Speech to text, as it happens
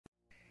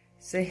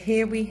So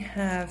here we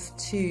have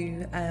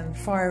two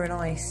fire and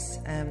ice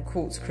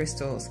quartz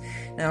crystals.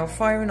 Now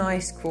fire and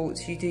ice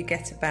quartz you do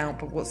get about,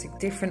 but what's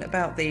different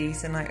about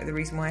these, and the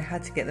reason why I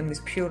had to get them was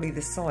purely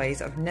the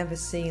size. I've never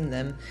seen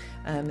them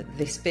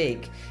this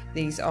big.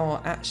 These are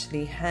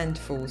actually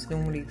handfuls.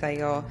 Normally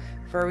they are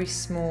very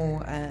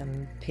small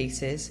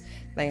pieces.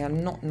 They are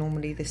not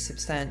normally this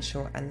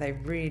substantial, and they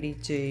really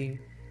do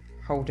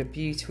hold a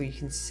beautiful, you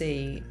can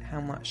see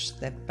how much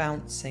they're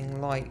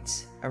bouncing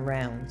light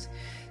around.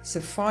 So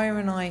fire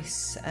and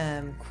ice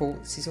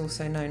quartz is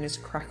also known as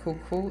crackle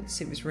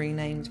quartz. It was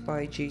renamed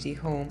by Judy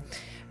Hall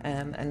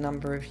a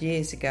number of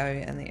years ago,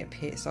 and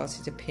it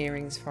started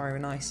appearing as fire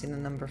and ice in a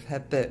number of her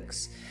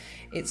books.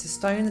 It's a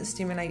stone that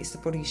stimulates the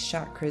body's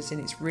chakras,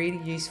 and it's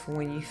really useful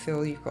when you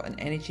feel you've got an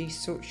energy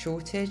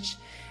shortage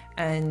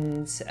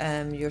and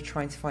you're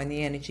trying to find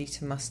the energy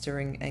to muster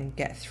and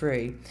get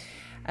through.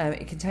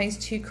 It contains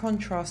two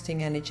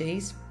contrasting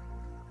energies,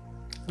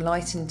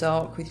 light and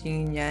dark with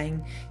yin and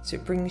yang, so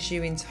it brings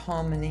you into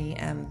harmony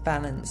and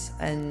balance.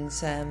 And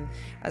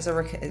as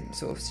I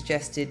sort of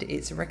suggested,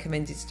 it's a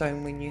recommended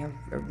stone when you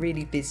are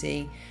really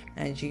busy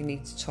and you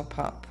need to top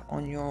up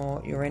on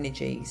your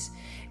energies.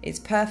 It's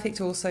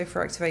perfect also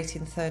for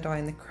activating the third eye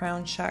and the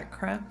crown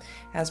chakra.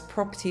 It has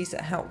properties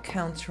that help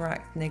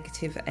counteract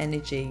negative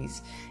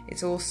energies.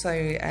 It's also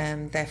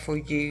therefore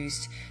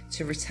used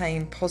to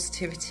retain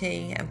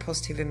positivity and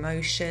positive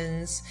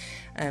emotions.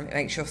 It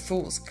makes your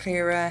thoughts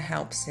clearer,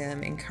 helps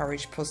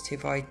encourage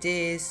positive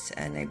ideas,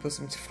 enables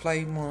them to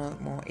flow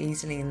more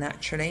easily and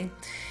naturally.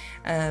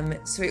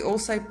 So it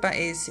also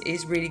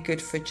is really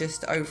good for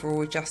just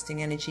overall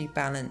adjusting energy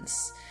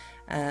balance.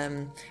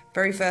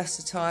 Very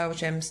versatile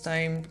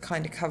gemstone,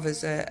 kind of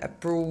covers a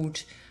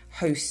broad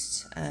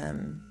host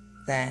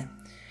there.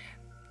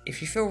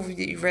 If you feel that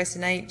you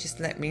resonate, just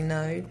let me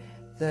know.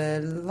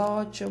 The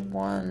larger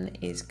one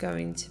is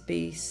going to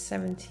be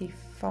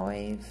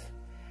 75.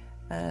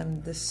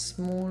 The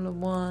smaller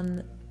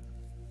one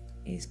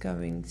is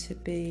going to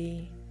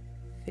be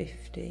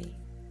 50.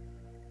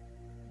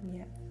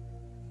 Yeah.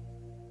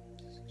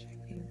 Just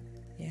checking.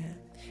 Yeah.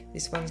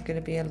 This one's going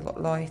to be a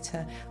lot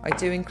lighter. I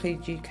do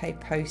include UK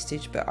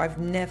postage, but I've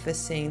never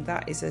seen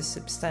that is a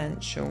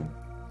substantial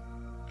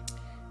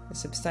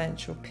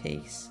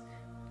piece.